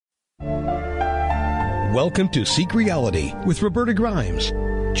Welcome to Seek Reality with Roberta Grimes.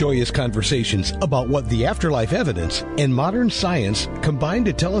 Joyous conversations about what the afterlife evidence and modern science combine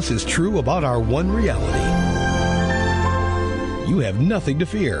to tell us is true about our one reality. You have nothing to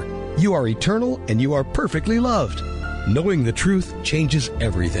fear. You are eternal and you are perfectly loved. Knowing the truth changes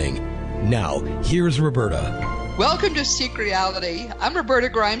everything. Now, here's Roberta. Welcome to Seek Reality. I'm Roberta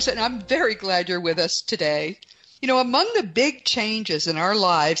Grimes, and I'm very glad you're with us today. You know, among the big changes in our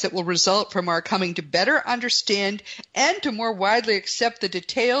lives that will result from our coming to better understand and to more widely accept the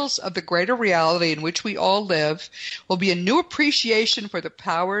details of the greater reality in which we all live will be a new appreciation for the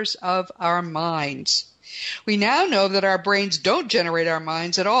powers of our minds. We now know that our brains don't generate our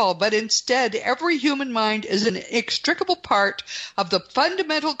minds at all, but instead every human mind is an inextricable part of the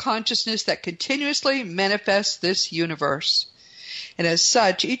fundamental consciousness that continuously manifests this universe. And as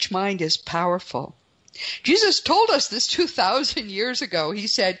such, each mind is powerful. Jesus told us this 2,000 years ago. He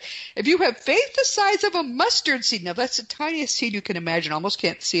said, if you have faith the size of a mustard seed, now that's the tiniest seed you can imagine, almost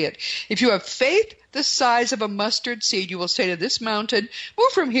can't see it. If you have faith the size of a mustard seed, you will say to this mountain,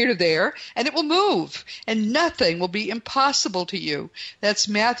 move from here to there, and it will move, and nothing will be impossible to you. That's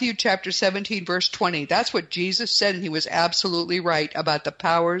Matthew chapter 17, verse 20. That's what Jesus said, and he was absolutely right about the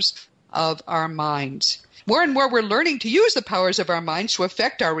powers of our minds. More and more we're learning to use the powers of our minds to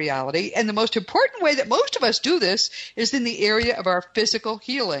affect our reality, and the most important way that most of us do this is in the area of our physical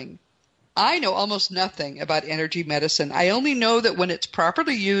healing. I know almost nothing about energy medicine. I only know that when it's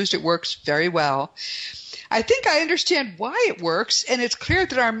properly used, it works very well. I think I understand why it works, and it's clear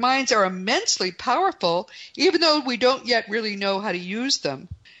that our minds are immensely powerful, even though we don't yet really know how to use them.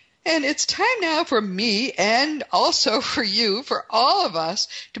 And it's time now for me and also for you, for all of us,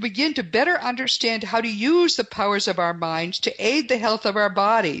 to begin to better understand how to use the powers of our minds to aid the health of our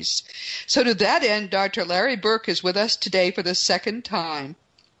bodies. So to that end, Dr. Larry Burk is with us today for the second time.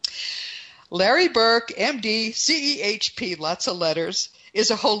 Larry Burk, MD, CEHP, lots of letters,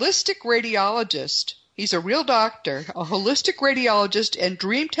 is a holistic radiologist. He's a real doctor, a holistic radiologist, and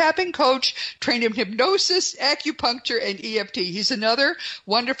dream tapping coach trained in hypnosis, acupuncture, and EFT. He's another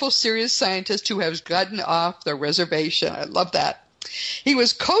wonderful, serious scientist who has gotten off the reservation. I love that. He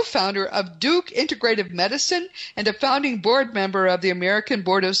was co-founder of Duke Integrative Medicine and a founding board member of the American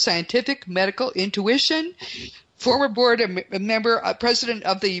Board of Scientific Medical Intuition. Former board member, president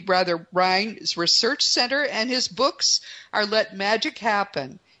of the Rhine Research Center, and his books are Let Magic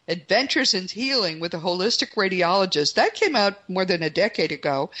Happen, Adventures in Healing with a Holistic Radiologist. That came out more than a decade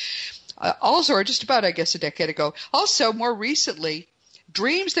ago. Or just about, I guess, a decade ago. Also, more recently,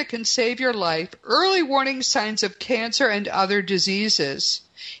 Dreams That Can Save Your Life, Early Warning Signs of Cancer and Other Diseases.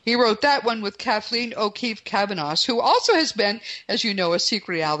 He wrote that one with Kathleen O'Keefe Kavanaugh, who also has been, as you know, a Seek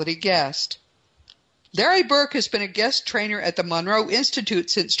Reality guest. Larry Burk has been a guest trainer at the Monroe Institute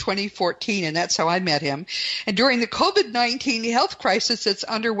since 2014, and that's how I met him. And during the COVID-19 health crisis that's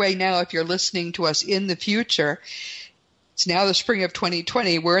underway now, if you're listening to us in the future, it's now the spring of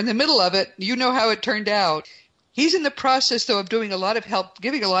 2020. We're in the middle of it. You know how it turned out. He's in the process, though, of doing a lot of help,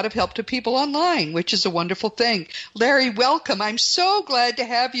 giving a lot of help to people online, which is a wonderful thing. Larry, welcome. I'm so glad to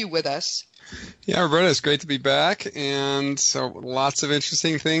have you with us. Yeah, Roberta, it's great to be back, and so lots of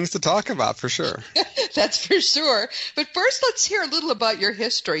interesting things to talk about, for sure. That's for sure. But first, let's hear a little about your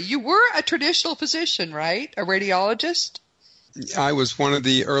history. You were a traditional physician, right? A radiologist? I was one of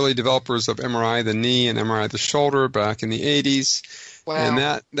the early developers of MRI the knee and MRI the shoulder back in the 80s. Wow.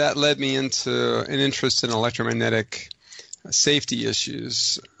 And that led me into an interest in electromagnetic safety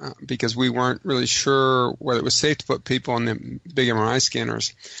issues because we weren't really sure whether it was safe to put people on the big MRI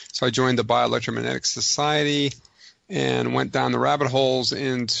scanners. So I joined the Bioelectromagnetic Society and went down the rabbit holes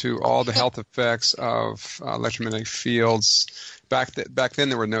into all the health effects of electromagnetic fields. Back then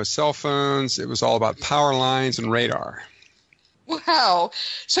there were no cell phones. It was all about power lines and radar. Wow.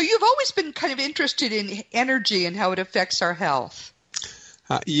 So you've always been kind of interested in energy and how it affects our health.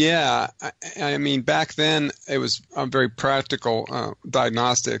 Yeah, I mean, back then it was a very practical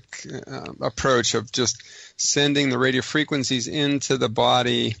diagnostic approach of just sending the radio frequencies into the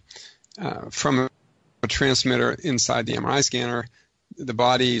body from a transmitter inside the MRI scanner. The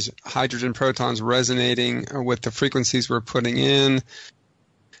body's hydrogen protons resonating with the frequencies we're putting in,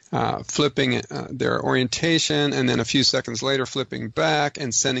 flipping their orientation, and then a few seconds later flipping back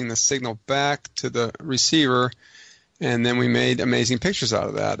and sending the signal back to the receiver. And then we made amazing pictures out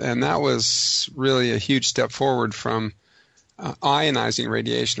of that. And that was really a huge step forward from ionizing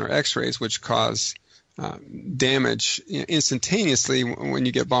radiation or X-rays, which cause damage instantaneously when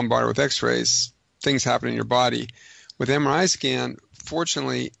you get bombarded with X-rays. Things happen in your body. With MRI scan,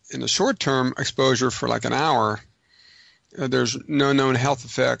 fortunately, in the short-term exposure for like an hour, there's no known health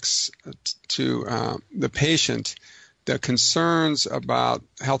effects to the patient. The concerns about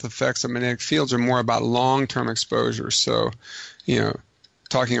health effects of magnetic fields are more about long-term exposure. So,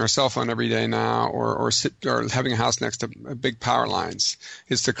 talking on our cell phone every day now, or having a house next to big power lines.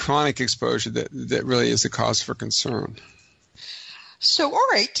 It's the chronic exposure that really is the cause for concern. So, all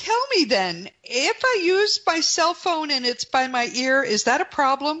right, tell me then, if I use my cell phone and it's by my ear, is that a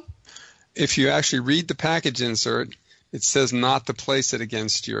problem? If you actually read the package insert, it says not to place it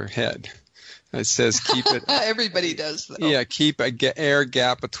against your head. It says keep it. Everybody does, though. Yeah, keep a air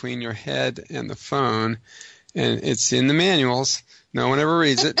gap between your head and the phone, and it's in the manuals. No one ever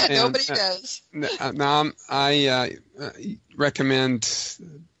reads it. Nobody does. Now, I recommend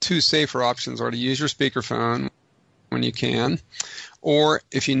two safer options: are to use your speakerphone when you can, or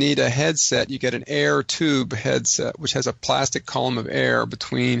if you need a headset, you get an air tube headset, which has a plastic column of air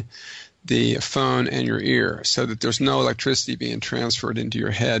between the phone and your ear, so that there's no electricity being transferred into your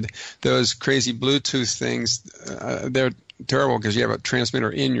head. Those crazy Bluetooth things, they're terrible because you have a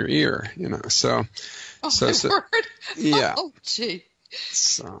transmitter in your ear, So, word. Yeah. Oh, gee.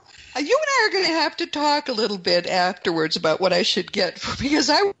 So. You and I are going to have to talk a little bit afterwards about what I should get,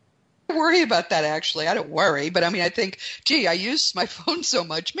 because I worry about that, actually. I don't worry, but I think, gee, I use my phone so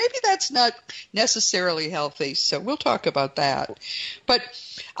much. Maybe that's not necessarily healthy, so we'll talk about that. But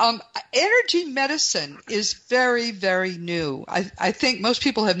energy medicine is very, very new. I think most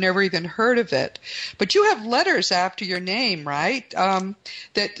people have never even heard of it. But you have letters after your name, right? That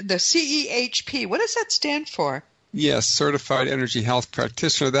the CEHP, what does that stand for? Yes, Certified Energy Health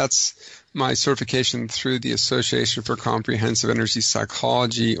Practitioner. That's my certification through the Association for Comprehensive Energy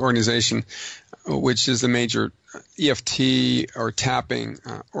Psychology organization, which is the major EFT or tapping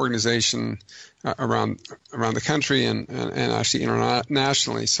organization around the country and actually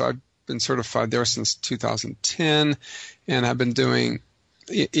internationally. So I've been certified there since 2010, and I've been doing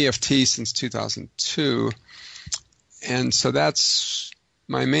EFT since 2002. And so that's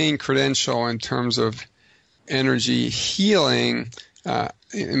my main credential in terms of energy healing.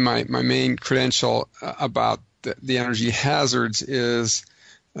 My main credential about the energy hazards is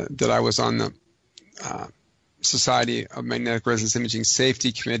that I was on the Society of Magnetic Resonance Imaging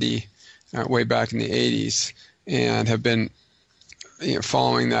Safety Committee way back in the 80s, and have been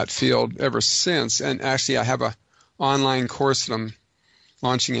following that field ever since. And actually, I have an online course that I'm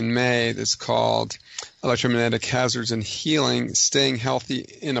launching in May that's called Electromagnetic Hazards and Healing, Staying Healthy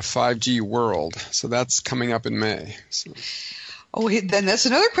in a 5G World. So that's coming up in May. So. Oh, then that's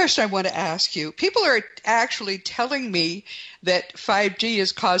another question I want to ask you. People are actually telling me that 5G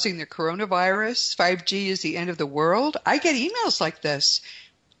is causing the coronavirus. 5G is the end of the world. I get emails like this.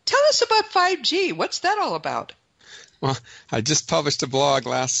 Tell us about 5G. What's that all about? Well, I just published a blog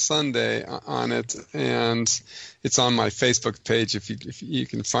last Sunday on it, and it's on my Facebook page. If you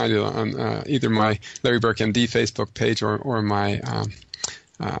can find it on either my Larry Burk MD Facebook page or my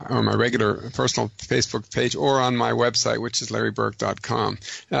regular personal Facebook page, or on my website, which is larryburk.com.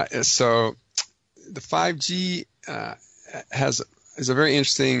 So the 5G is a very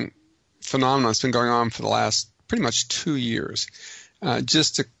interesting phenomenon. It's been going on for the last pretty much 2 years.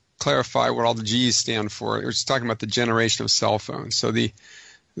 Just to clarify what all the G's stand for, we're just talking about the generation of cell phones. So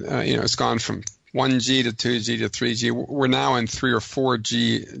it's gone from 1G to 2G to 3G. We're now in 3 or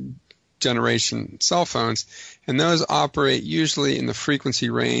 4G generation cell phones, and those operate usually in the frequency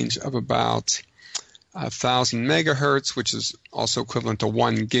range of about 1,000 megahertz, which is also equivalent to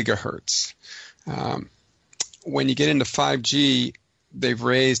 1 gigahertz. When you get into 5G, they've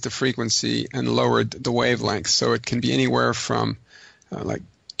raised the frequency and lowered the wavelength, so it can be anywhere from like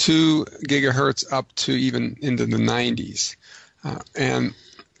 2 gigahertz up to even into the 90s. And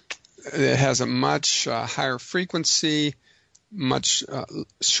it has a much higher frequency, much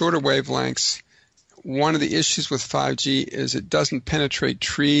shorter wavelengths. One of the issues with 5G is it doesn't penetrate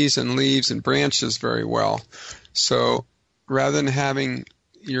trees and leaves and branches very well. So rather than having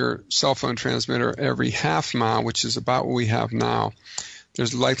your cell phone transmitter every half mile, which is about what we have now,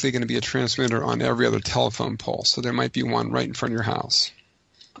 there's likely going to be a transmitter on every other telephone pole. So there might be one right in front of your house.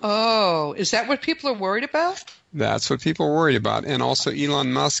 Oh, is that what people are worried about? That's what people are worried about. And also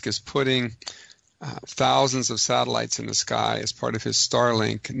Elon Musk is putting thousands of satellites in the sky as part of his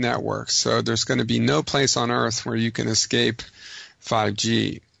Starlink network. So there's going to be no place on Earth where you can escape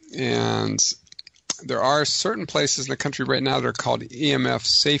 5G. And there are certain places in the country right now that are called EMF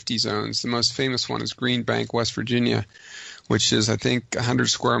safety zones. The most famous one is Green Bank, West Virginia, which is, I think, 100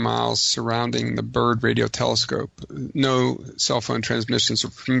 square miles surrounding the Bird radio telescope. No cell phone transmissions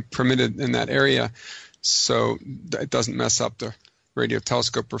are permitted in that area, so it doesn't mess up the radio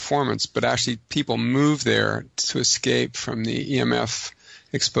telescope performance, but actually people move there to escape from the EMF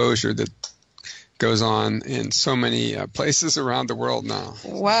exposure that goes on in so many places around the world now.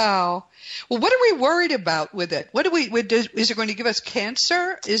 Wow. Well, what are we worried about with it? Is it going to give us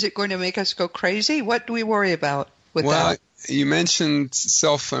cancer? Is it going to make us go crazy? What do we worry about with that? Well, you mentioned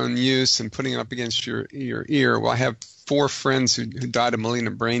cell phone use and putting it up against your ear. Well, I have 4 friends who died of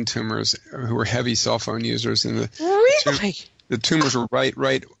malignant brain tumors who were heavy cell phone users. And Really? The tumors were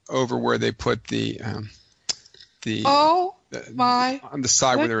right over where they put the on the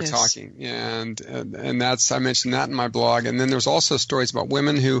side where they were talking, and that's, I mentioned that in my blog. And then there's also stories about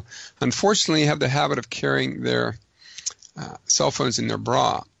women who unfortunately have the habit of carrying their cell phones in their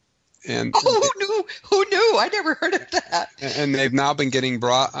bra. And who knew? I never heard of that. And they've now been getting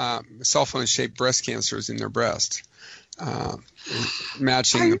cell phone shaped breast cancers in their breast,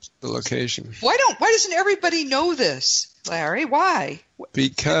 matching the location. Why doesn't everybody know this, Larry? Why?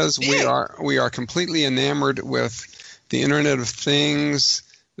 Because we are completely enamored with the Internet of Things,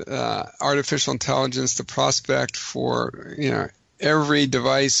 artificial intelligence, the prospect for every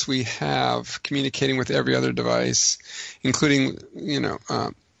device we have communicating with every other device, including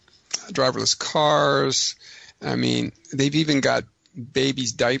driverless cars. I mean, they've even got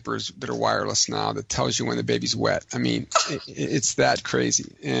babies' diapers that are wireless now that tells you when the baby's wet. I mean, it's that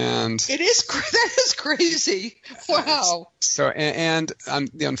crazy. And that is crazy. Wow. So, and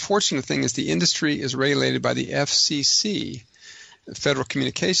the unfortunate thing is the industry is regulated by the FCC, the Federal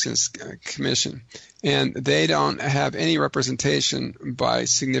Communications Commission, and they don't have any representation by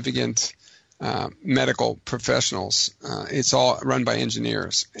significant medical professionals. It's all run by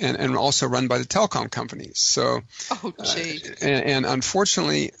engineers and also run by the telecom companies. So, and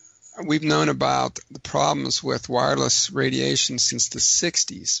unfortunately, we've known about the problems with wireless radiation since the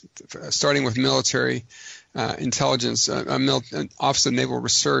 60s, starting with military intelligence, Office of Naval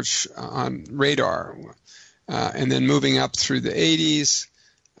Research on radar, and then moving up through the 80s.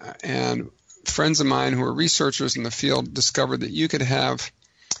 And friends of mine who are researchers in the field discovered that you could have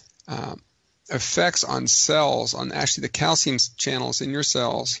effects on cells, on actually the calcium channels in your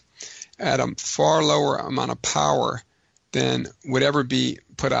cells, at a far lower amount of power than would ever be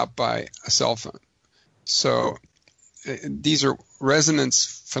put out by a cell phone. So these are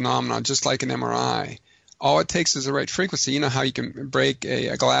resonance phenomena, just like an MRI. All it takes is the right frequency. You know how you can break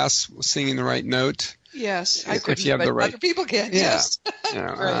a glass singing the right note? Yes, I couldn't, if you have the right, other people can. Yeah, yes.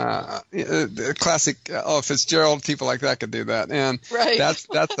 The classic Fitzgerald, people like that could do that, and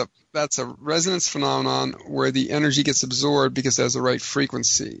that's a resonance phenomenon where the energy gets absorbed because it has the right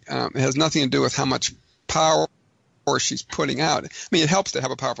frequency. It has nothing to do with how much power she's putting out. I mean, it helps to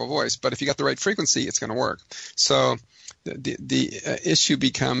have a powerful voice, but if you got the right frequency, it's going to work. So the issue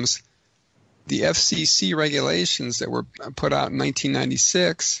becomes the FCC regulations that were put out in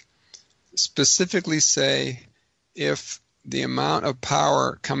 1996 specifically say if the amount of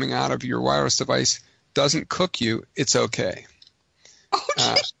power coming out of your wireless device doesn't cook you, it's okay.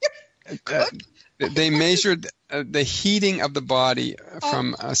 They measured the heating of the body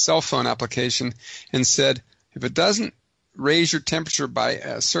from a cell phone application and said if it doesn't raise your temperature by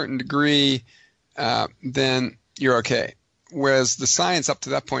a certain degree, then you're okay. Whereas the science up to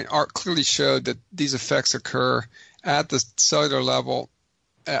that point clearly showed that these effects occur at the cellular level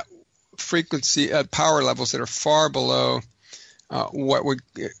at frequency, at power levels that are far below what would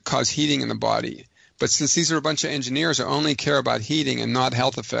cause heating in the body. But since these are a bunch of engineers who only care about heating and not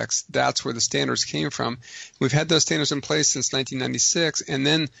health effects, that's where the standards came from. We've had those standards in place since 1996. And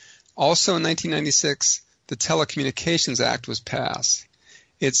then also in 1996, the Telecommunications Act was passed.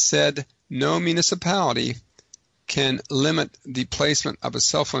 It said no municipality can limit the placement of a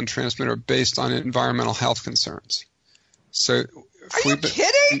cell phone transmitter based on environmental health concerns. So, are you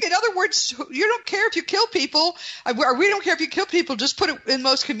kidding? In other words, you don't care if you kill people, or we don't care if you kill people, just put it in the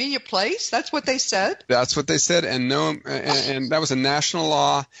most convenient place? That's what they said? That's what they said, and that was a national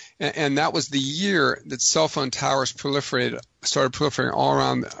law, and that was the year that cell phone towers started proliferating all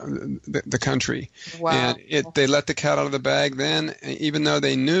around the country. Wow. And they let the cat out of the bag then, even though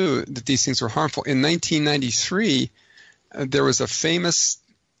they knew that these things were harmful. In 1993, there was a famous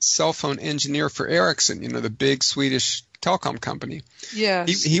cell phone engineer for Ericsson, the big Swedish telecom company.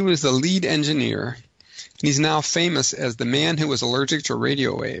 Yes. He was the lead engineer, and he's now famous as the man who was allergic to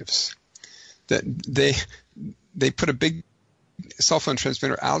radio waves. That they put a big cell phone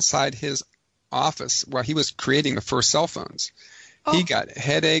transmitter outside his office while he was creating the first cell phones. He got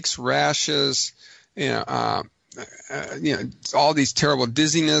headaches, rashes, all these terrible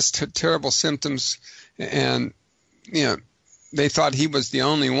dizziness, terrible symptoms, and they thought he was the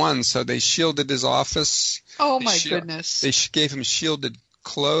only one, so they shielded his office. Oh, my goodness. They gave him shielded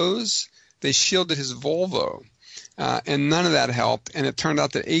clothes. They shielded his Volvo. And none of that helped. And it turned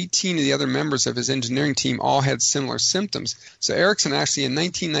out that 18 of the other members of his engineering team all had similar symptoms. So Erickson actually in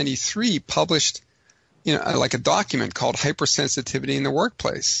 1993 published, like a document called Hypersensitivity in the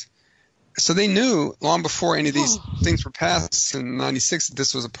Workplace. So they knew long before any of these things were passed in 96 that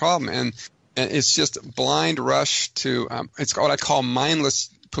this was a problem. And it's just a blind rush to it's what I call mindless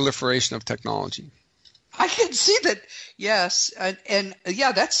proliferation of technology. I can see that, yes. And yeah,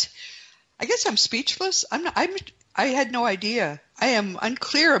 I guess I'm speechless. I had no idea. I am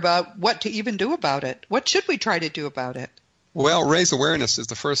unclear about what to even do about it. What should we try to do about it? Well, raise awareness is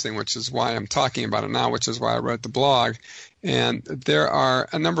the first thing, which is why I'm talking about it now, which is why I wrote the blog. And there are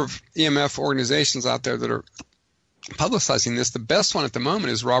a number of EMF organizations out there that are publicizing this. The best one at the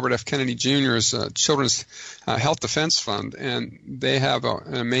moment is Robert F. Kennedy Jr.'s Children's Health Defense Fund, and they have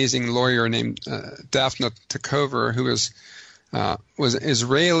an amazing lawyer named Daphne Takover, who was an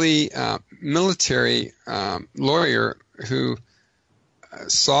Israeli military lawyer who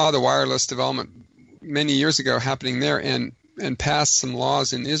saw the wireless development many years ago happening there and passed some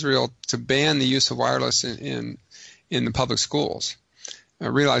laws in Israel to ban the use of wireless in the public schools,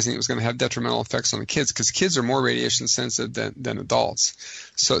 realizing it was going to have detrimental effects on the kids because kids are more radiation sensitive than adults.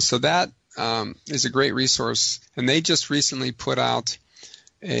 So that is a great resource. And they just recently put out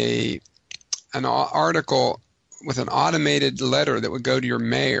an article with an automated letter that would go to your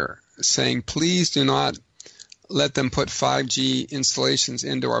mayor saying, please do not let them put 5G installations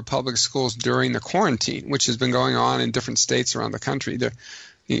into our public schools during the quarantine, which has been going on in different states around the country.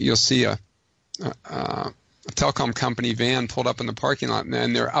 You'll see a telecom company van pulled up in the parking lot,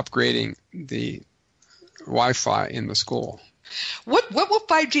 and they're upgrading the Wi-Fi in the school. What will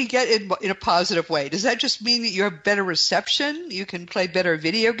 5G get in a positive way? Does that just mean that you have better reception? You can play better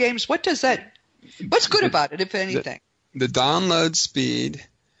video games? What's good about it, if anything? The download speed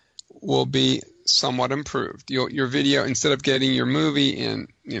will be somewhat improved. Your video, instead of getting your movie in,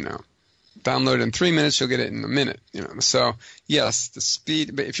 download in 3 minutes, you'll get it in a minute. So yes, the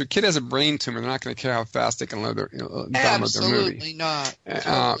speed. But if your kid has a brain tumor, they're not going to care how fast they can download their movie. Absolutely not.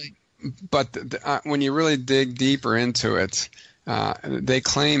 Totally. But when you really dig deeper into it, they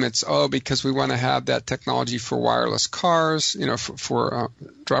claim it's because we want to have that technology for wireless cars, for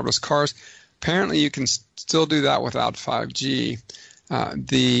driverless cars. Apparently, you can still do that without 5G.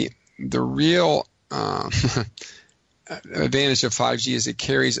 The real advantage of 5G is it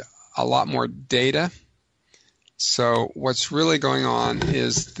carries a lot more data. So what's really going on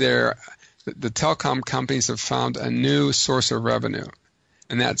is the telecom companies have found a new source of revenue,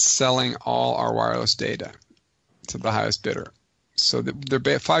 and that's selling all our wireless data to the highest bidder. So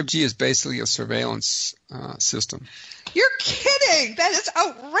 5G is basically a surveillance system. You're kidding! That is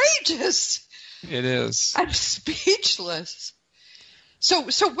outrageous! It is. I'm speechless. So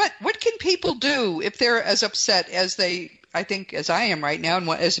what can people do if they're as upset as as I am right now, and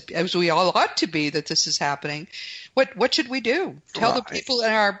as we all ought to be that this is happening? What should we do? Tell the people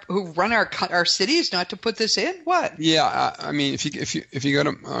who run our cities not to put this in? What? Yeah, I mean, if you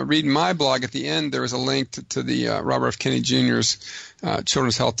go to read my blog at the end, there is a link to the Robert F. Kennedy Jr.'s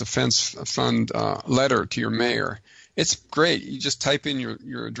Children's Health Defense Fund letter to your mayor. It's great. You just type in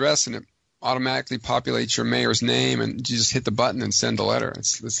your address and it automatically populates your mayor's name, and you just hit the button and send a letter.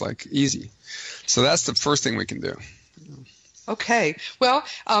 It's like easy. So that's the first thing we can do. Okay. Well,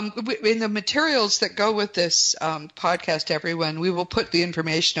 in the materials that go with this podcast, everyone, we will put the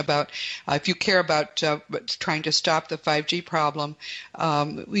information about if you care about trying to stop the 5G problem,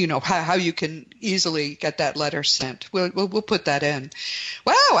 how you can easily get that letter sent. We'll put that in.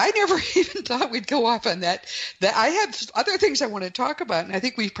 Wow, I never even thought we'd go off on that. I have other things I want to talk about, and I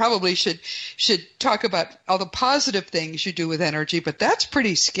think we probably should talk about all the positive things you do with energy, but that's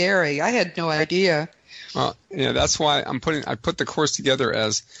pretty scary. I had no idea. Well, that's why I put the course together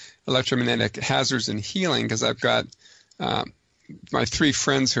as electromagnetic hazards and healing, because I've got my three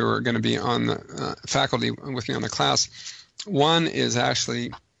friends who are going to be on the faculty with me on the class. One is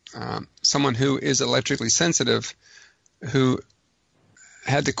actually someone who is electrically sensitive, who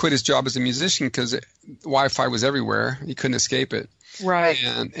had to quit his job as a musician because Wi-Fi was everywhere. He couldn't escape it. Right.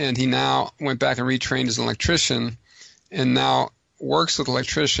 And he now went back and retrained as an electrician, and now works with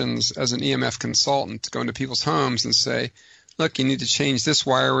electricians as an EMF consultant to go into people's homes and say, look, you need to change this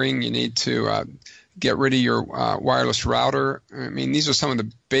wiring. You need to get rid of your wireless router. I mean, these are some of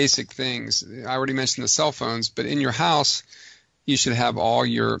the basic things. I already mentioned the cell phones, but in your house, you should have all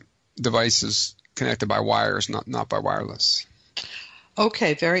your devices connected by wires, not by wireless.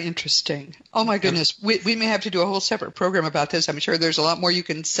 Okay, very interesting. Oh my goodness, we may have to do a whole separate program about this. I'm sure there's a lot more you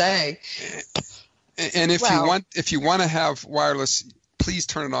can say. And if you want to have wireless, please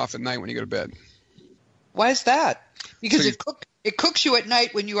turn it off at night when you go to bed. Why is that? Because it cooks you at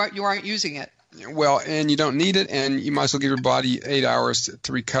night when you aren't using it. Well, and you don't need it, and you might as well give your body 8 hours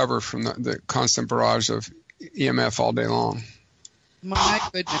to recover from the constant barrage of EMF all day long. My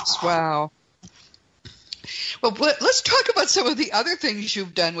goodness, wow. Well, let's talk about some of the other things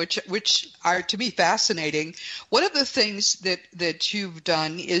you've done, which are, to me, fascinating. One of the things that you've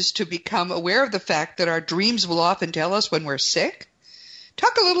done is to become aware of the fact that our dreams will often tell us when we're sick.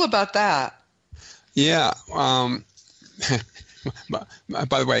 Talk a little about that. Yeah.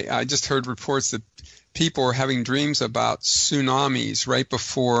 By the way, I just heard reports that people were having dreams about tsunamis right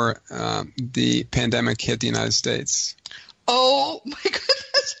before the pandemic hit the United States. Oh, my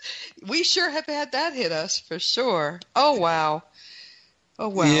goodness. We sure have had that hit us, for sure. Oh, wow. Oh,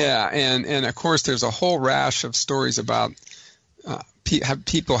 wow. Yeah, and of course, there's a whole rash of stories about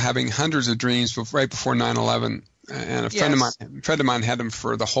people having hundreds of dreams right before 9/11. And a friend of mine had them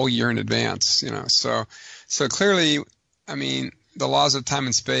for the whole year in advance, So clearly, I mean, the laws of time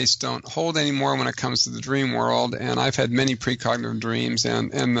and space don't hold anymore when it comes to the dream world. And I've had many precognitive dreams,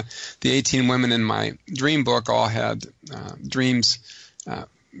 and the 18 women in my dream book all had dreams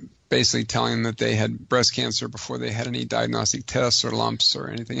basically telling them that they had breast cancer before they had any diagnostic tests or lumps or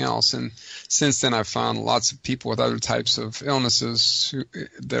anything else. And since then, I've found lots of people with other types of illnesses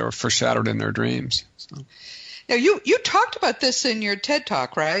that are foreshadowed in their dreams. So. Now, you talked about this in your TED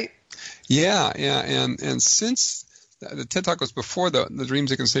Talk, right? Yeah, and since the TED Talk was before the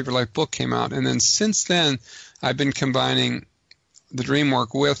Dreams That Can Save Your Life book came out, and then since then, I've been combining the dream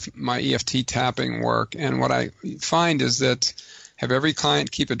work with my EFT tapping work, and what I find is that have every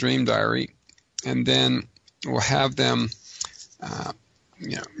client keep a dream diary, and then we'll have them,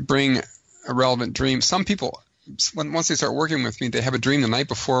 bring a relevant dream. Some people, once they start working with me, they have a dream the night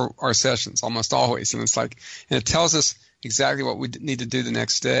before our sessions, almost always, and it tells us exactly what we need to do the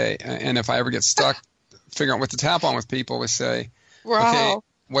next day. And if I ever get stuck figuring out what to tap on with people, we say, wow. Okay,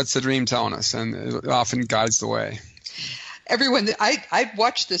 what's the dream telling us? And it often guides the way. Everyone, I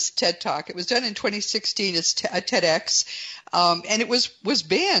watched this TED Talk. It was done in 2016 as a TEDx, and it was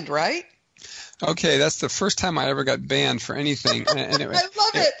banned, right? Okay, that's the first time I ever got banned for anything. And I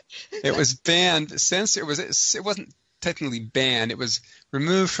love it. It was banned since it wasn't technically banned. It was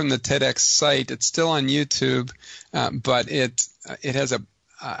removed from the TEDx site. It's still on YouTube, but it has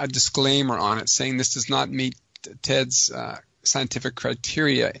a disclaimer on it saying this does not meet TED's scientific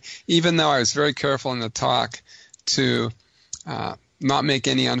criteria. Even though I was very careful in the talk to not make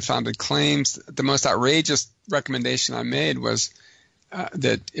any unfounded claims, the most outrageous recommendation I made was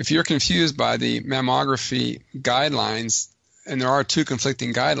that if you're confused by the mammography guidelines, and there are two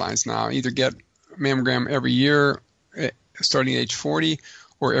conflicting guidelines now, either get a mammogram every year starting at age 40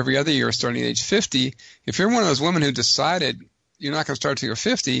 or every other year starting at age 50. If you're one of those women who decided you're not going to start till you're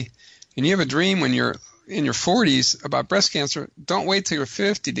 50 and you have a dream when you're in your 40s about breast cancer, don't wait till you're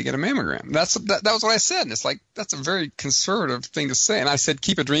 50 to get a mammogram. That was what I said. And it's like, that's a very conservative thing to say. And I said,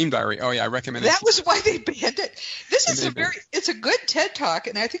 keep a dream diary. Oh yeah, I recommend it. That was why they banned it. It's a good TED Talk,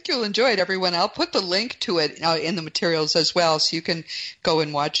 and I think you'll enjoy it, everyone. I'll put the link to it in the materials as well, so you can go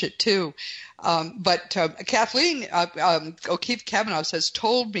and watch it too. But Kathleen O'Keefe Kavanaugh has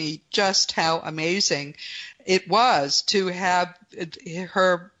told me just how amazing it was to have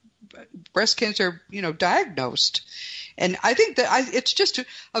her breast cancer, diagnosed. And I think that it's just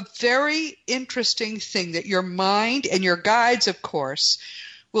a very interesting thing that your mind and your guides, of course,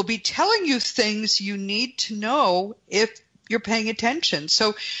 will be telling you things you need to know if you're paying attention.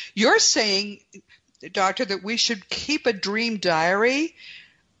 So you're saying, Doctor, that we should keep a dream diary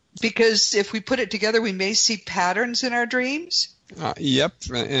because if we put it together, we may see patterns in our dreams? Yep.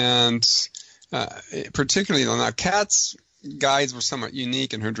 And particularly now, Kat's guides were somewhat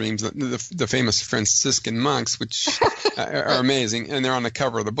unique in her dreams. The famous Franciscan monks, which are amazing, and they're on the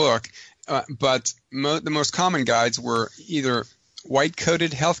cover of the book. But the most common guides were either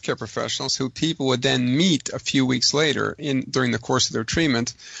white-coated healthcare professionals who people would then meet a few weeks later during the course of their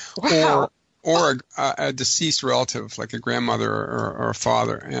treatment, wow. or a deceased relative, like a grandmother or a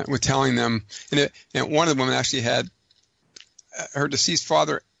father, with telling them. And one of the women actually had her deceased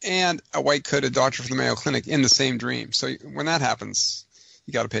father and a white-coated doctor from the Mayo Clinic in the same dream. So when that happens,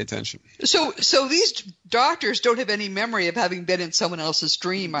 you got to pay attention. So these doctors don't have any memory of having been in someone else's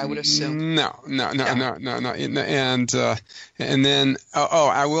dream, I would assume. No. And then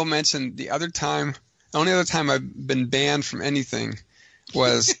I will mention the only other time I've been banned from anything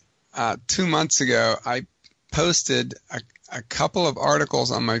was 2 months ago. I posted a couple of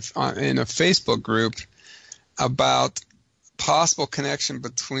articles in a Facebook group about possible connection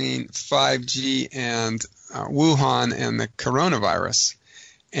between 5G and Wuhan and the coronavirus.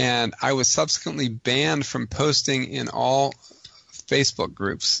 And I was subsequently banned from posting in all Facebook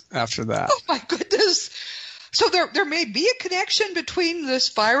groups after that. Oh, my goodness. So there may be a connection between this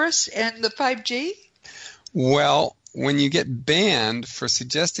virus and the 5G? Well, when you get banned for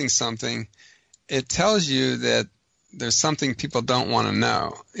suggesting something, it tells you that there's something people don't want to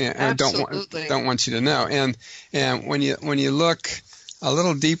know, and don't want you to know. And when you look a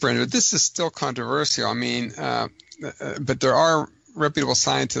little deeper into it, this is still controversial. I mean, but there are reputable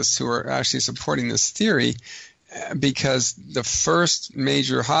scientists who are actually supporting this theory, because the first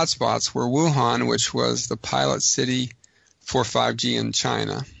major hotspots were Wuhan, which was the pilot city for 5G in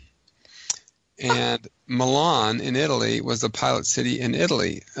China, and Milan in Italy was the pilot city in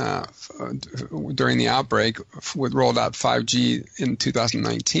Italy during the outbreak. Rolled out 5G in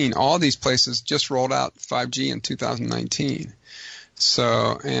 2019. All these places just rolled out 5G in 2019.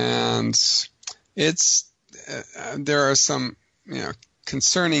 So, and it's there are some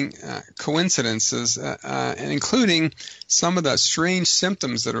concerning coincidences, including some of the strange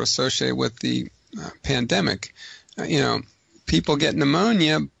symptoms that are associated with the pandemic. People get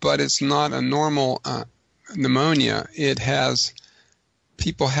pneumonia, but it's not a normal pneumonia.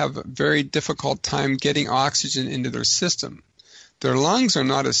 People have a very difficult time getting oxygen into their system. Their lungs are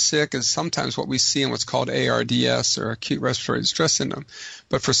not as sick as sometimes what we see in what's called ARDS, or acute respiratory distress syndrome.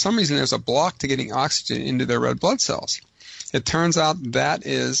 But for some reason, there's a block to getting oxygen into their red blood cells. It turns out that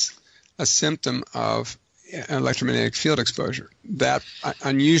is a symptom of electromagnetic field exposure, that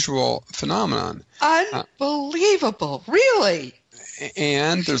unusual phenomenon. Unbelievable, really.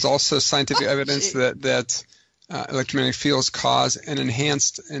 And there's also scientific evidence that electromagnetic fields cause an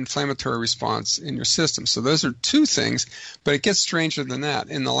enhanced inflammatory response in your system. So those are two things, but it gets stranger than that.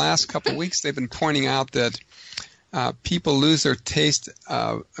 In the last couple of weeks, they've been pointing out that people lose their taste,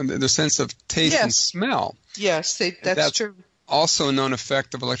 their sense of taste and smell. Yes, that's true. Also a known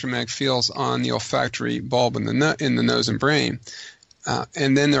effect of electromagnetic fields on the olfactory bulb in the nose and brain.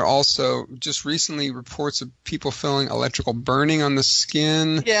 And then there are also just recently reports of people feeling electrical burning on the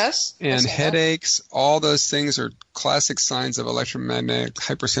skin. Yes. And headaches. All those things are classic signs of electromagnetic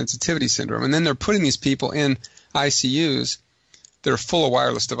hypersensitivity syndrome. And then they're putting these people in ICUs that are full of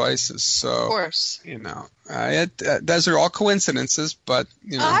wireless devices. So, of course. Those are all coincidences, but,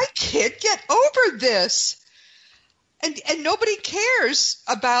 I can't get over this. And nobody cares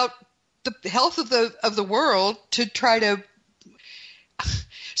about the health of the world to try to.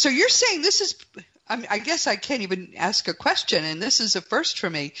 So you're saying this is? I guess I can't even ask a question, and this is a first for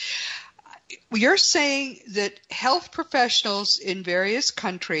me. You're saying that health professionals in various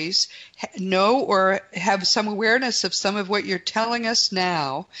countries know or have some awareness of some of what you're telling us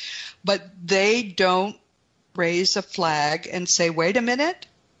now, but they don't raise a flag and say, "Wait a minute."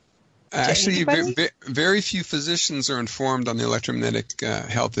 Actually, very few physicians are informed on the electromagnetic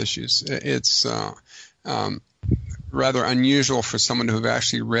health issues. It's rather unusual for someone to have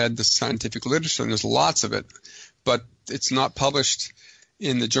actually read the scientific literature, and there's lots of it, but it's not published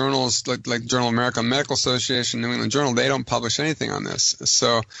in the journals like Journal of American Medical Association, New England Journal. They don't publish anything on this.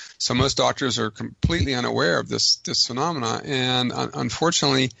 So most doctors are completely unaware of this phenomena, and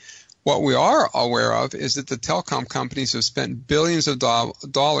unfortunately, what we are aware of is that the telecom companies have spent billions of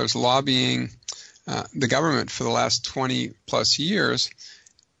dollars lobbying the government for the last 20 plus years,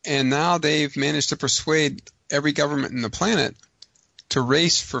 and now they've managed to persuade every government in the planet to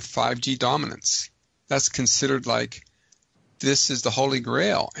race for 5G dominance. That's considered like this is the holy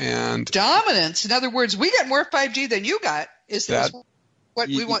grail. And dominance, in other words, we got more 5G than you got. Is that what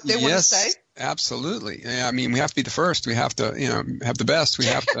we want? They want to say? Absolutely. Yeah, I mean, we have to be the first. We have to, have the best. We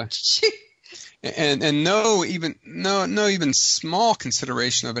have to, and no even small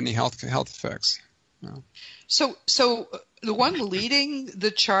consideration of any health effects. No. So the one leading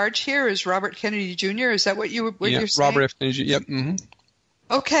the charge here is Robert Kennedy Jr. Is that what you're saying? Robert F. Kennedy. Yep. Mm-hmm.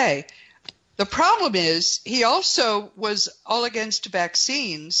 Okay. The problem is he also was all against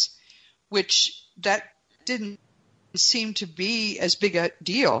vaccines, which that didn't seem to be as big a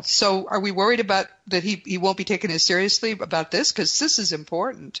deal. So are we worried about that he won't be taken as seriously about this? Because this is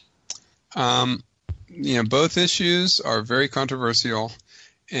important. Both issues are very controversial.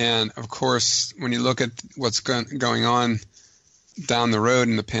 And, of course, when you look at what's going on down the road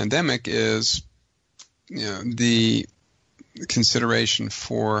in the pandemic is, the consideration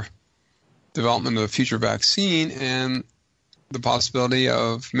for development of a future vaccine and the possibility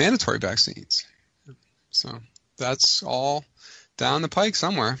of mandatory vaccines. So that's all down the pike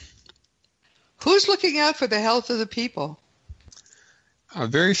somewhere. Who's looking out for the health of the people?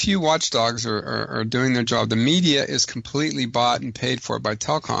 very few watchdogs are doing their job. The media is completely bought and paid for by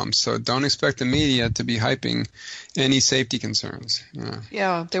telecoms, so don't expect the media to be hyping any safety concerns.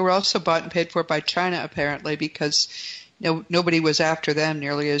 Yeah, they were also bought and paid for by China, apparently, because nobody was after them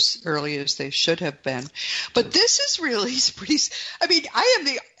nearly as early as they should have been. But this is really pretty. I mean, I am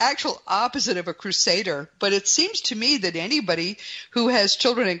the actual opposite of a crusader, but it seems to me that anybody who has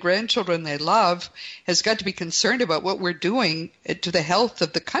children and grandchildren they love has got to be concerned about what we're doing to the health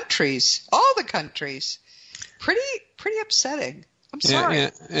of the countries, all the countries. Pretty upsetting. I'm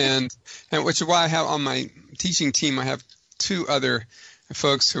sorry. And which is why I have on my teaching team, I have two other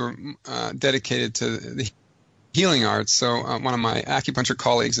folks who are dedicated to the healing arts. So one of my acupuncture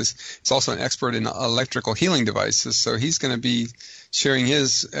colleagues is also an expert in electrical healing devices. So he's going to be sharing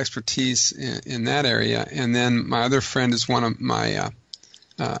his expertise in that area. And then my other friend is one of my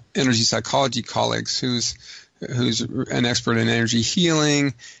energy psychology colleagues who's an expert in energy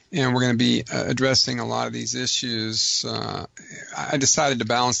healing. And we're going to be addressing a lot of these issues. I decided to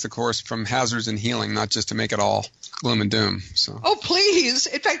balance the course from hazards and healing, not just to make it all gloom and doom. So. Oh, please.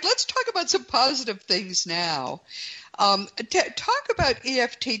 In fact, let's talk about some positive things now. Talk about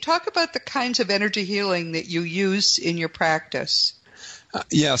EFT. Talk about the kinds of energy healing that you use in your practice.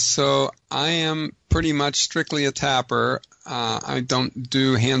 Yes. So I am pretty much strictly a tapper. I don't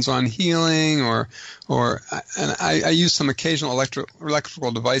do hands-on healing and I use some occasional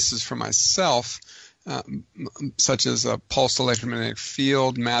electrical devices for myself, such as a pulsed electromagnetic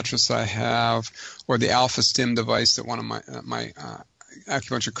field mattress I have, or the Alpha Stim device that one of my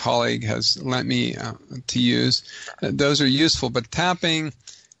acupuncture colleague has lent me to use. Those are useful, but tapping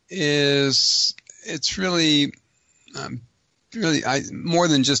it's really more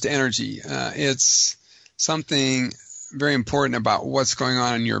than just energy. It's something very important about what's going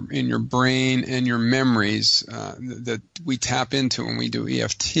on in your brain and your memories that we tap into when we do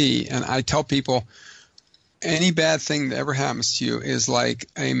EFT. And I tell people, any bad thing that ever happens to you is like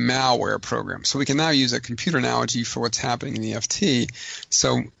a malware program. So we can now use a computer analogy for what's happening in EFT.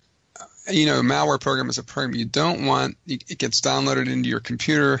 So, a malware program is a program you don't want. It gets downloaded into your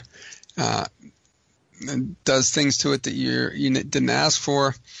computer, and does things to it that you didn't ask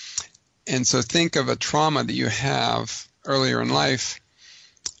for. And so think of a trauma that you have earlier in life,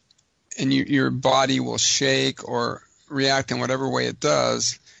 and your body will shake or react in whatever way it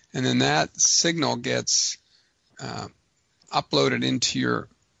does, and then that signal gets uploaded into your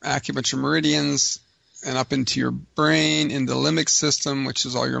acupuncture meridians and up into your brain, in the limbic system, which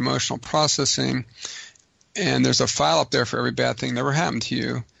is all your emotional processing. And there's a file up there for every bad thing that ever happened to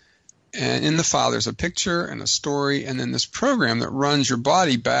you. And in the file, there's a picture and a story, and then this program that runs your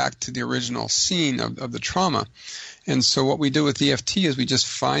body back to the original scene of the trauma. And so what we do with EFT is we just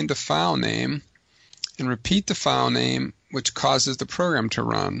find the file name and repeat the file name, which causes the program to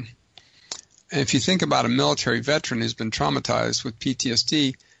run. And if you think about a military veteran who's been traumatized with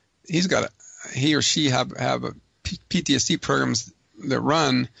PTSD, he or she have PTSD programs that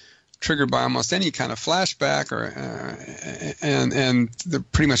run triggered by almost any kind of flashback, and they're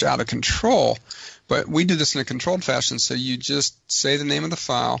pretty much out of control. But we do this in a controlled fashion, so you just say the name of the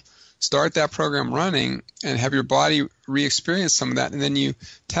file, start that program running, and have your body re-experience some of that, and then you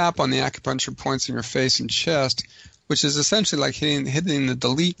tap on the acupuncture points in your face and chest, which is essentially like hitting the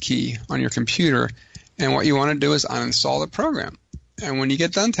delete key on your computer. And what you want to do is uninstall the program. And when you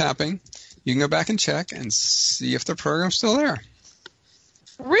get done tapping, you can go back and check and see if the program's still there.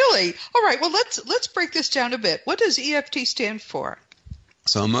 Really? All right. Well, let's break this down a bit. What does EFT stand for?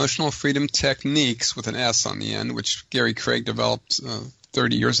 So Emotional Freedom Techniques, with an S on the end, which Gary Craig developed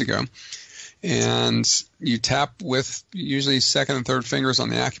 30 years ago. And you tap with usually second and third fingers on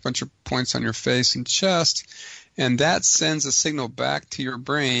the acupuncture points on your face and chest, and that sends a signal back to your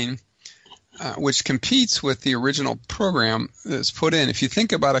brain, which competes with the original program that's put in. If you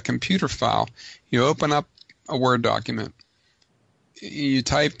think about a computer file, you open up a Word document. You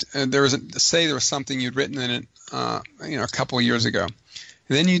typed, there was something you'd written in it, a couple of years ago.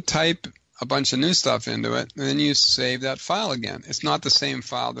 And then you type a bunch of new stuff into it, and then you save that file again. It's not the same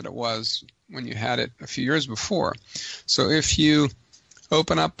file that it was when you had it a few years before. So if you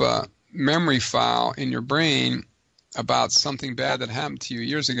open up a memory file in your brain about something bad that happened to you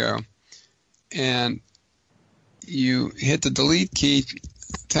years ago, and you hit the delete key,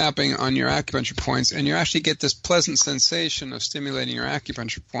 tapping on your acupuncture points, and you actually get this pleasant sensation of stimulating your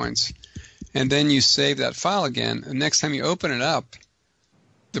acupuncture points, and then you save that file again. The next time you open it up,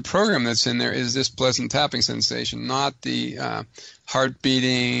 the program that's in there is this pleasant tapping sensation, not the heart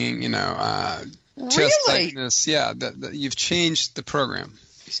beating, chest tightness. Yeah, you've changed the program.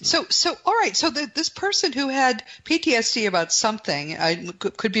 So all right. So this person who had PTSD about something,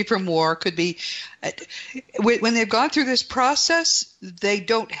 could be from war, could be, when they've gone through this process, they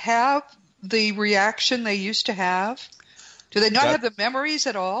don't have the reaction they used to have. Do they not have the memories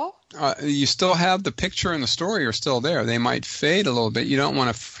at all? You still have the picture and the story are still there. They might fade a little bit. You don't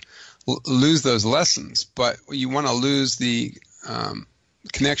want to lose those lessons, but you want to lose the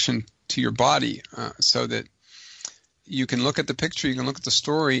connection to your body so that you can look at the picture, you can look at the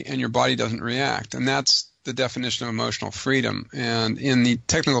story, and your body doesn't react. And that's the definition of emotional freedom. And in the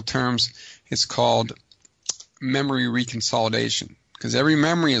technical terms, it's called memory reconsolidation, because every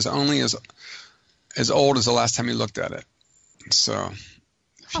memory is only as old as the last time you looked at it. So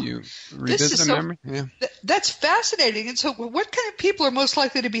if you revisit a memory, that's fascinating. And so what kind of people are most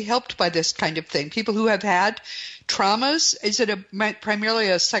likely to be helped by this kind of thing? People who have had traumas? Is it primarily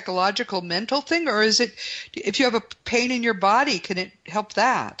a psychological, mental thing, or is it, if you have a pain in your body, can it help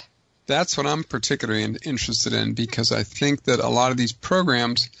that? That's what I'm particularly interested in, because I think that a lot of these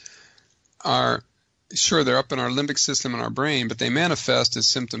programs are, sure, they're up in our limbic system in our brain, but they manifest as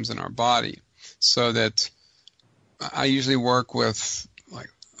symptoms in our body. So that I usually work with like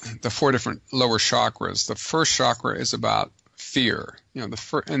the 4 different lower chakras. The first chakra is about fear,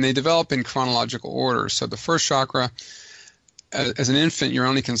 and they develop in chronological order. So the first chakra, as an infant, your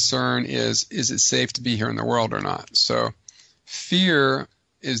only concern is it safe to be here in the world or not? So fear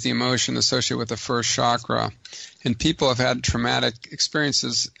is the emotion associated with the first chakra. And people have had traumatic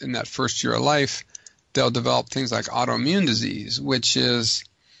experiences in that first year of life. They'll develop things like autoimmune disease, which is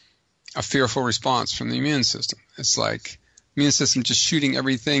a fearful response from the immune system. It's like immune system just shooting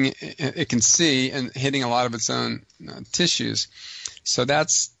everything it can see and hitting a lot of its own tissues. So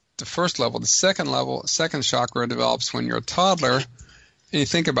that's the first level. The second chakra develops when you're a toddler. And you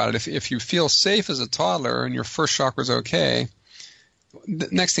think about it, if you feel safe as a toddler and your first chakra is okay, the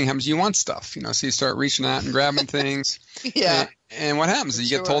next thing happens, you want stuff, so you start reaching out and grabbing things. Yeah. And what happens is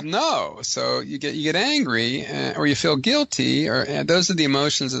you get told no, so you get angry, or you feel guilty, and those are the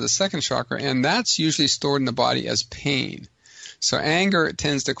emotions of the second chakra, and that's usually stored in the body as pain. So anger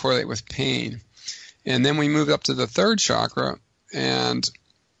tends to correlate with pain. And then we move up to the third chakra, and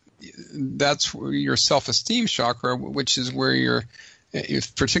that's your self-esteem chakra, which is where you're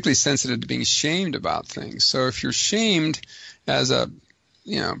particularly sensitive to being shamed about things. So if you're shamed as a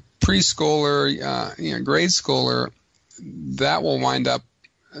preschooler, grade schooler, that will wind up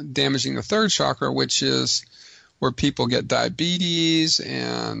damaging the third chakra, which is where people get diabetes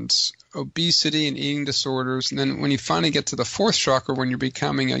and obesity and eating disorders. And then when you finally get to the fourth chakra, when you're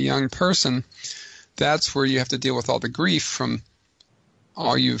becoming a young person, that's where you have to deal with all the grief from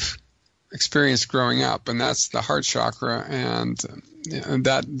all you've experienced growing up, and that's the heart chakra. And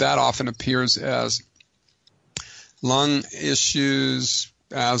that often appears as lung issues,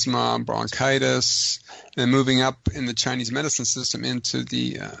 asthma, bronchitis, and moving up in the Chinese medicine system into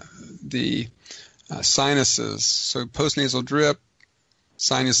the sinuses. So postnasal drip,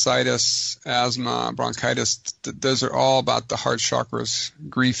 sinusitis, asthma, bronchitis, those are all about the heart chakra's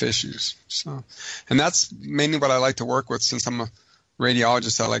grief issues. So, and that's mainly what I like to work with, since I'm a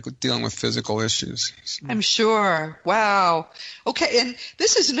radiologist. I like dealing with physical issues. So. I'm sure. Wow. Okay, and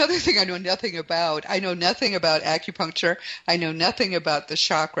this is another thing I know nothing about. I know nothing about acupuncture. I know nothing about the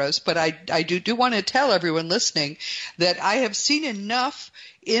chakras, but I do want to tell everyone listening that I have seen enough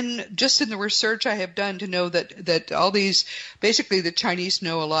in the research I have done to know that all these, basically the Chinese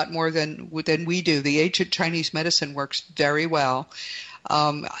know a lot more than we do. The ancient Chinese medicine works very well.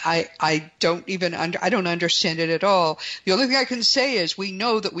 I don't understand it at all. The only thing I can say is we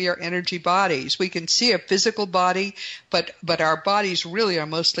know that we are energy bodies. We can see a physical body, but our bodies really are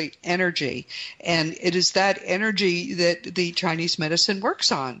mostly energy. And it is that energy that the Chinese medicine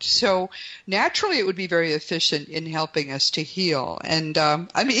works on. So naturally it would be very efficient in helping us to heal. And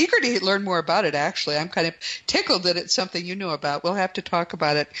I'm eager to learn more about it, actually. I'm kind of tickled that it's something you know about. We'll have to talk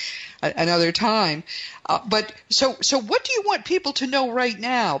about it another time. But so what do you want people to know right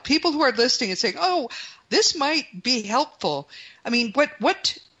now? People who are listening and saying, "Oh, this might be helpful." I mean,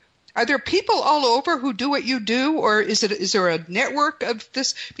 what are there people all over who do what you do, or is there a network of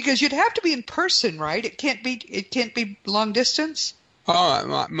this? Because you'd have to be in person, right? It can't be long distance.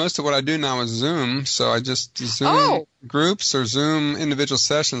 Oh, most of what I do now is Zoom. So I just Zoom groups or Zoom individual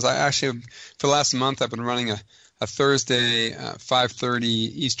sessions. I actually, for the last month, I've been running a Thursday 5:30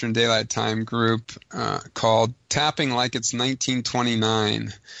 Eastern Daylight Time group called Tapping Like It's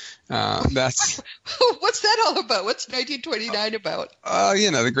 1929. That's what's that all about? What's 1929 about?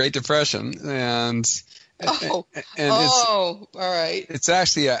 The Great Depression, and all right. It's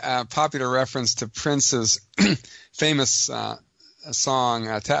actually a popular reference to Prince's famous song,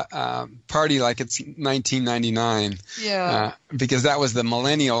 Party Like It's 1999. Yeah. Because that was the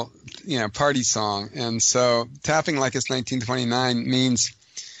millennial, party song. And so tapping like it's 1929 means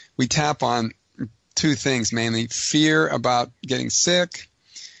we tap on two things mainly: fear about getting sick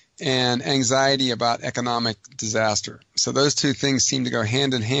and anxiety about economic disaster. So those two things seem to go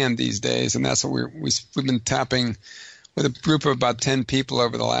hand in hand these days, and that's what we've been tapping with a group of about 10 people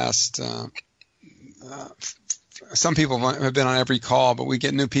over the last some people have been on every call, but we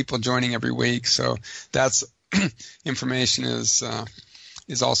get new people joining every week. So that's information is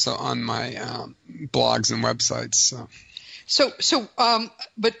also on my blogs and websites.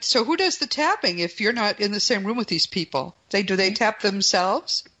 So who does the tapping if you're not in the same room with these people? Do they tap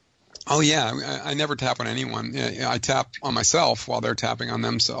themselves? Oh, yeah. I never tap on anyone. I tap on myself while they're tapping on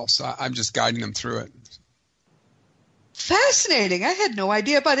themselves. So I'm just guiding them through it. Fascinating. I had no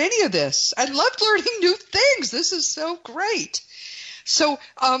idea about any of this. I loved learning new things. This is so great. So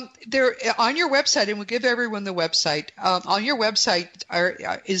there on your website, and we'll give everyone the website, on your website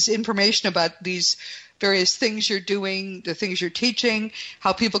is information about these various things you're doing, the things you're teaching,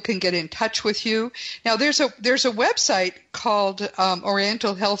 how people can get in touch with you. Now, there's a website called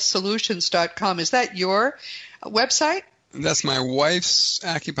orientalhealthsolutions.com. Is that your website? That's my wife's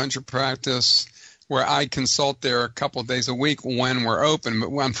acupuncture practice, where I consult there a couple of days a week when we're open. But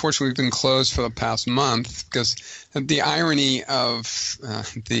unfortunately, we've been closed for the past month because the irony of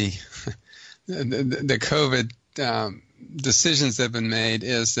the COVID decisions that have been made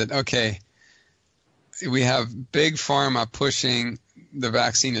is that, okay, we have big pharma pushing the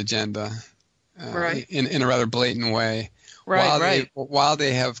vaccine agenda right. in a rather blatant way. While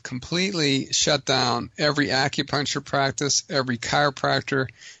they have completely shut down every acupuncture practice, every chiropractor,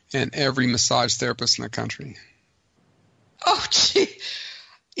 and every massage therapist in the country. Oh, gee.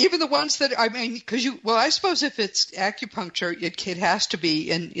 Even the ones that, I suppose if it's acupuncture, it has to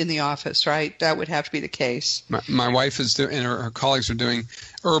be in the office, right? That would have to be the case. My wife is doing, and her colleagues are doing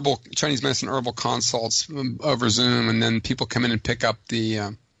Chinese medicine herbal consults over Zoom, and then people come in and pick up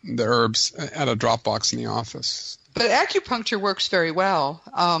the herbs at a drop box in the office. But acupuncture works very well,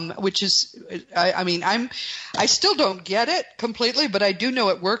 which is, I still don't get it completely, but I do know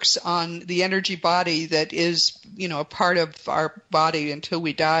it works on the energy body that is, a part of our body until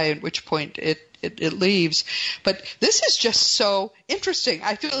we die, at which point it leaves. But this is just so interesting.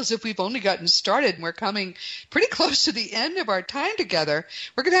 I feel as if we've only gotten started and we're coming pretty close to the end of our time together.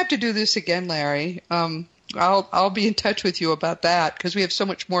 We're going to have to do this again, Larry. I'll be in touch with you about that because we have so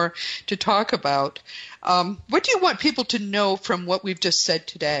much more to talk about. What do you want people to know from what we've just said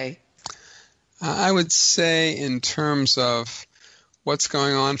today? I would say in terms of what's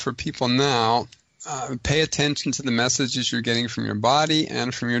going on for people now, pay attention to the messages you're getting from your body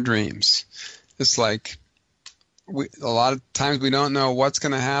and from your dreams. It's like a lot of times we don't know what's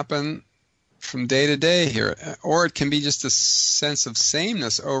going to happen from day to day here, or it can be just a sense of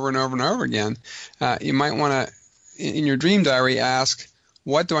sameness over and over and over again. You might want to, in your dream diary, ask,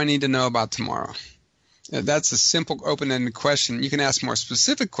 what do I need to know about tomorrow? That's a simple, open-ended question. You can ask more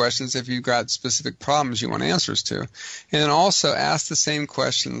specific questions if you've got specific problems you want answers to. And then also ask the same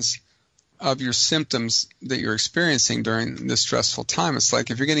questions of your symptoms that you're experiencing during this stressful time. It's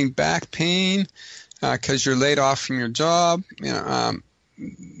like if you're getting back pain because you're laid off from your job,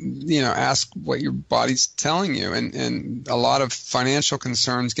 ask what your body's telling you. And a lot of financial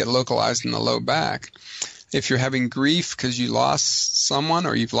concerns get localized in the low back. If you're having grief because you lost someone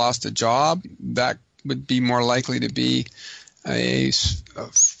or you've lost a job, that would be more likely to be a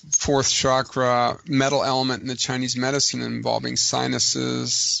fourth chakra metal element in the Chinese medicine involving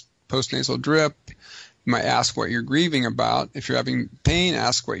sinuses, postnasal drip. You might ask what you're grieving about. If you're having pain,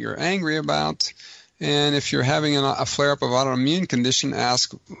 ask what you're angry about. And if you're having a flare-up of autoimmune condition,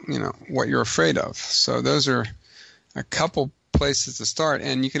 ask, what you're afraid of. So those are a couple places to start.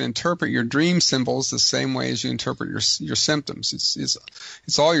 And you can interpret your dream symbols the same way as you interpret your symptoms.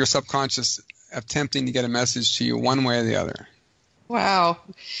 It's all your subconscious attempting to get a message to you one way or the other. Wow.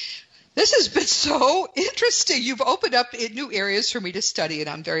 This has been so interesting. You've opened up new areas for me to study, and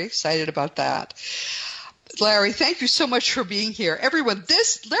I'm very excited about that. Larry, thank you so much for being here. Everyone,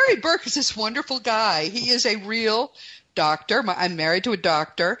 Larry Burk is this wonderful guy. He is a real doctor. I'm married to a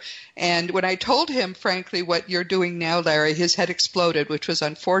doctor. And when I told him, frankly, what you're doing now, Larry, his head exploded, which was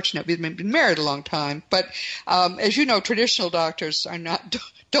unfortunate. We've been married a long time. But as you know, traditional doctors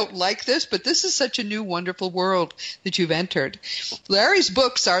don't like this, but this is such a new, wonderful world that you've entered. Larry's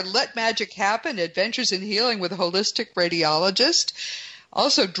books are Let Magic Happen, Adventures in Healing with a Holistic Radiologist.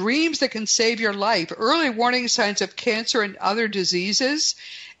 Also, Dreams That Can Save Your Life, Early Warning Signs of Cancer and Other Diseases,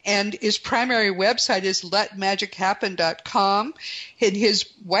 And his primary website is letmagichappen.com. And his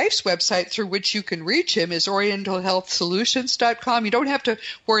wife's website through which you can reach him is orientalhealthsolutions.com. You don't have to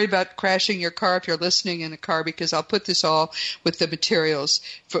worry about crashing your car if you're listening in a car, because I'll put this all with the materials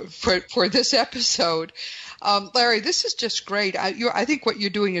for this episode. Larry, this is just great. I think what you're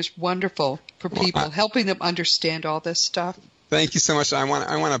doing is wonderful for people, helping them understand all this stuff. Thank you so much. I want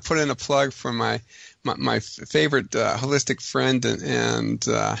to put in a plug for my favorite holistic friend and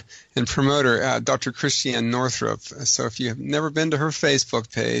promoter, Dr. Christiane Northrup. So if you have never been to her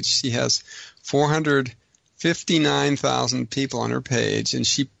Facebook page, she has 459,000 people on her page, and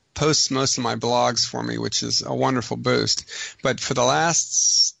she posts most of my blogs for me, which is a wonderful boost. But for the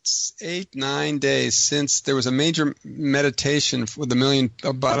last 8-9 days since there was a major meditation with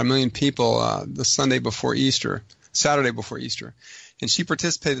about a million people the Saturday before Easter, and she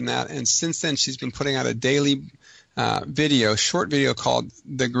participated in that. And since then, she's been putting out a daily short video called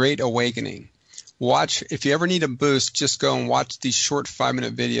The Great Awakening. Watch, if you ever need a boost, just go and watch these short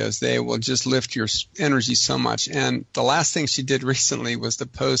 5-minute videos. They will just lift your energy so much. And the last thing she did recently was to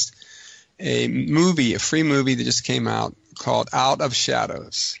post a free movie that just came out called Out of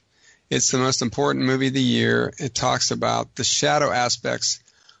Shadows. It's the most important movie of the year. It talks about the shadow aspects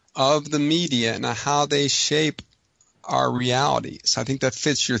of the media and how they shape our reality. So I think that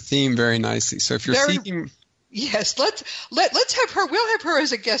fits your theme very nicely. So if you're seeking... Yes, let's have her. We'll have her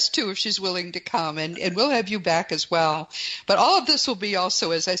as a guest too if she's willing to come, and we'll have you back as well. But all of this will be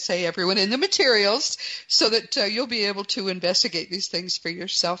also, as I say, everyone, in the materials, so that you'll be able to investigate these things for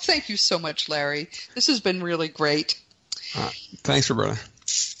yourself. Thank you so much, Larry. This has been really great. Thanks, Roberta.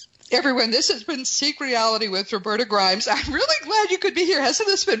 Everyone, this has been Seek Reality with Roberta Grimes. I'm really glad you could be here. Hasn't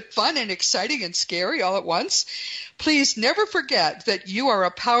this been fun and exciting and scary all at once? Please never forget that you are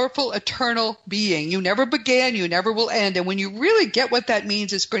a powerful, eternal being. You never began, you never will end. And when you really get what that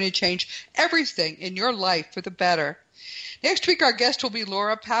means, it's going to change everything in your life for the better. Next week, our guest will be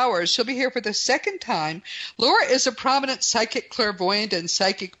Laura Powers. She'll be here for the second time. Laura is a prominent psychic clairvoyant and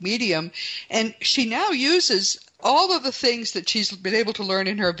psychic medium, and she now uses all of the things that she's been able to learn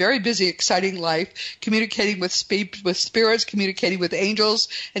in her very busy, exciting life, communicating with spirits, communicating with angels,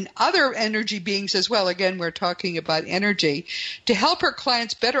 and other energy beings as well. Again, we're talking about energy, to help her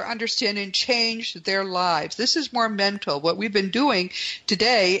clients better understand and change their lives. This is more mental. What we've been doing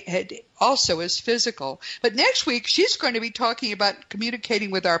today also is physical. But next week, she's going to be talking about communicating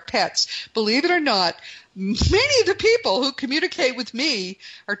with our pets. Believe it or not, many of the people who communicate with me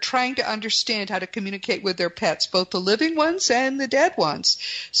are trying to understand how to communicate with their pets, both the living ones and the dead ones.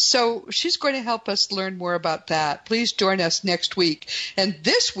 So she's going to help us learn more about that. Please join us next week. And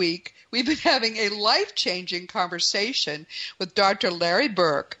this week, we've been having a life-changing conversation with Dr. Larry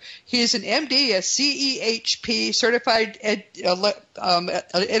Burk. He is an MD, a CEHP, certified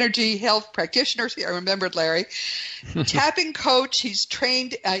energy health practitioner. I remembered Larry. Tapping coach. He's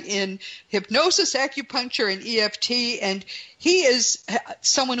trained in hypnosis, acupuncture, and EFT, and he is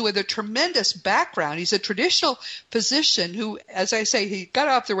someone with a tremendous background. He's a traditional physician who, as I say, he got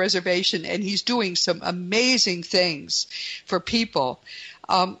off the reservation, and he's doing some amazing things for people.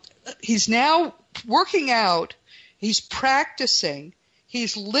 He's now working out, he's practicing,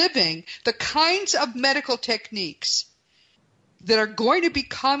 he's living the kinds of medical techniques that are going to be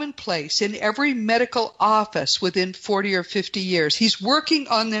commonplace in every medical office within 40 or 50 years. He's working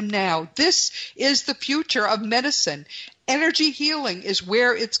on them now. This is the future of medicine. Energy healing is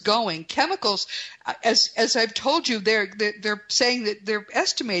where it's going. Chemicals, as I've told you, they're saying that they're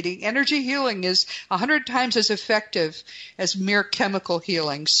estimating energy healing is 100 times as effective as mere chemical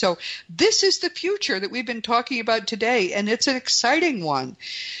healing. So this is the future that we've been talking about today, and it's an exciting one.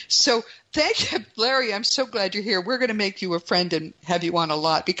 So thank you, Larry. I'm so glad you're here. We're going to make you a friend and have you on a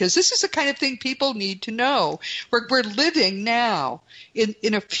lot, because this is the kind of thing people need to know. We're living now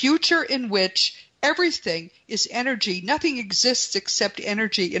in a future in which everything is energy. Nothing exists except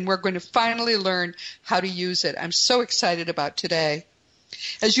energy, and we're going to finally learn how to use it. I'm so excited about today.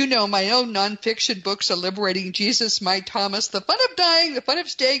 As you know, my own nonfiction books are Liberating Jesus, My Thomas, The Fun of Dying, The Fun of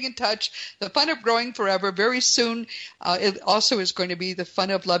Staying in Touch, The Fun of Growing Forever. Very soon, it also is going to be The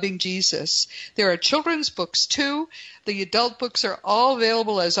Fun of Loving Jesus. There are children's books, too. The adult books are all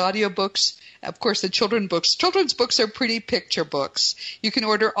available as audiobooks. Of course, the children's books are pretty picture books. You can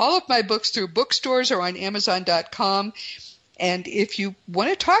order all of my books through bookstores or on Amazon.com. And if you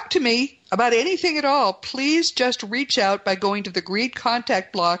want to talk to me about anything at all, please just reach out by going to the Greed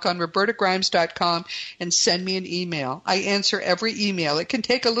Contact block on RobertaGrimes.com and send me an email. I answer every email. It can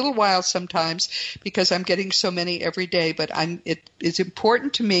take a little while sometimes because I'm getting so many every day, but it is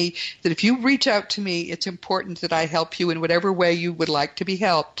important to me that if you reach out to me, it's important that I help you in whatever way you would like to be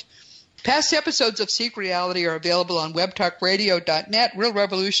helped. Past episodes of Seek Reality are available on webtalkradio.net,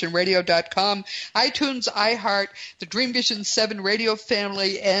 realrevolutionradio.com, iTunes, iHeart, the Dream Vision 7 radio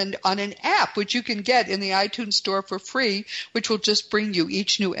family, and on an app which you can get in the iTunes store for free, which will just bring you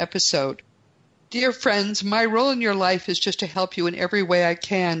each new episode. Dear friends, my role in your life is just to help you in every way I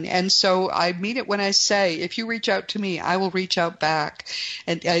can. And so I mean it when I say, if you reach out to me, I will reach out back.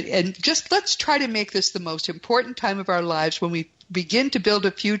 And just let's try to make this the most important time of our lives when we begin to build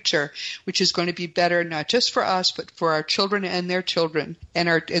a future which is going to be better, not just for us, but for our children and their children and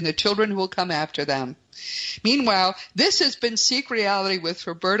the children who will come after them. Meanwhile, this has been Seek Reality with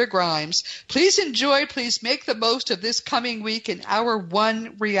Roberta Grimes. Please enjoy, please make the most of this coming week in our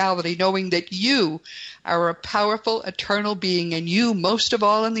one reality, knowing that you are a powerful, eternal being, and you, most of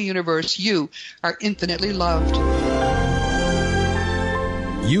all in the universe, you are infinitely loved.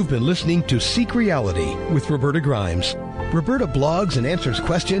 You've been listening to Seek Reality with Roberta Grimes. Roberta blogs and answers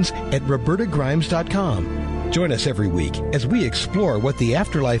questions at robertagrimes.com. Join us every week as we explore what the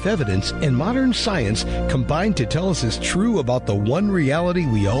afterlife evidence and modern science combine to tell us is true about the one reality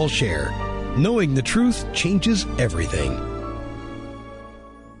we all share. Knowing the truth changes everything.